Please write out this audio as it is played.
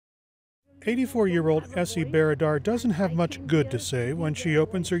84-year-old Essie Baradar doesn't have much good to say when she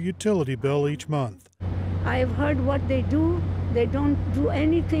opens her utility bill each month. I've heard what they do. They don't do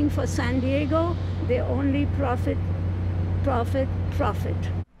anything for San Diego. They only profit, profit, profit.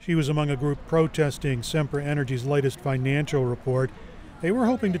 She was among a group protesting Sempra Energy's latest financial report. They were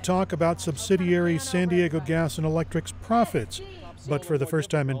hoping to talk about subsidiary San Diego Gas and Electric's profits. But for the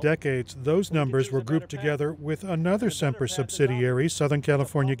first time in decades, those numbers were grouped together with another Sempra subsidiary, Southern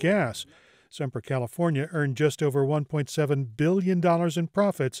California Gas. Sempra California earned just over $1.7 billion in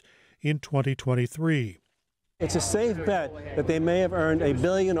profits in 2023. It's a safe bet that they may have earned $1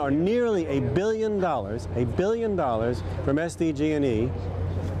 billion or nearly $1 billion from SDG&E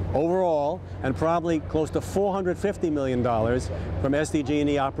overall, and probably close to $450 million from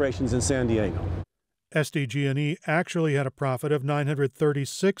SDG&E operations in San Diego. SDG&E actually had a profit of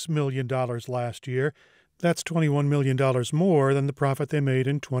 $936 million last year. That's $21 million more than the profit they made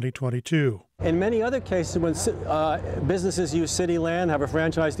in 2022. In many other cases, when businesses use city land, have a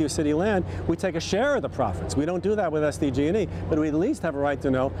franchise to use city land, we take a share of the profits. We don't do that with SDG&E, but we at least have a right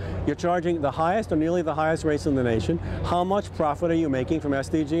to know you're charging the highest or nearly the highest rates in the nation. How much profit are you making from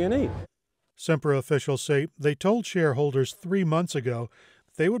SDG&E? Sempra officials say they told shareholders 3 months ago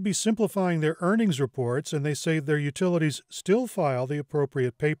they would be simplifying their earnings reports, and they say their utilities still file the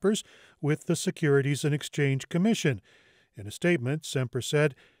appropriate papers with the Securities and Exchange Commission. In a statement, Sempra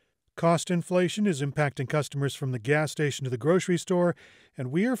said, "Cost inflation is impacting customers from the gas station to the grocery store,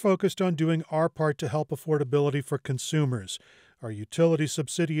 and we are focused on doing our part to help affordability for consumers. Our utility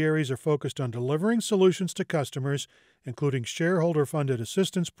subsidiaries are focused on delivering solutions to customers, including shareholder-funded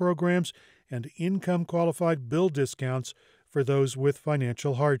assistance programs and income-qualified bill discounts for those with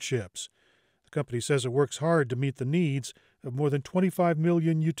financial hardships." The company says it works hard to meet the needs of more than 25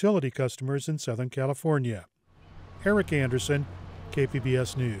 million utility customers in Southern California. Erik Anderson,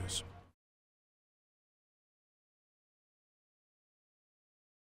 KPBS News.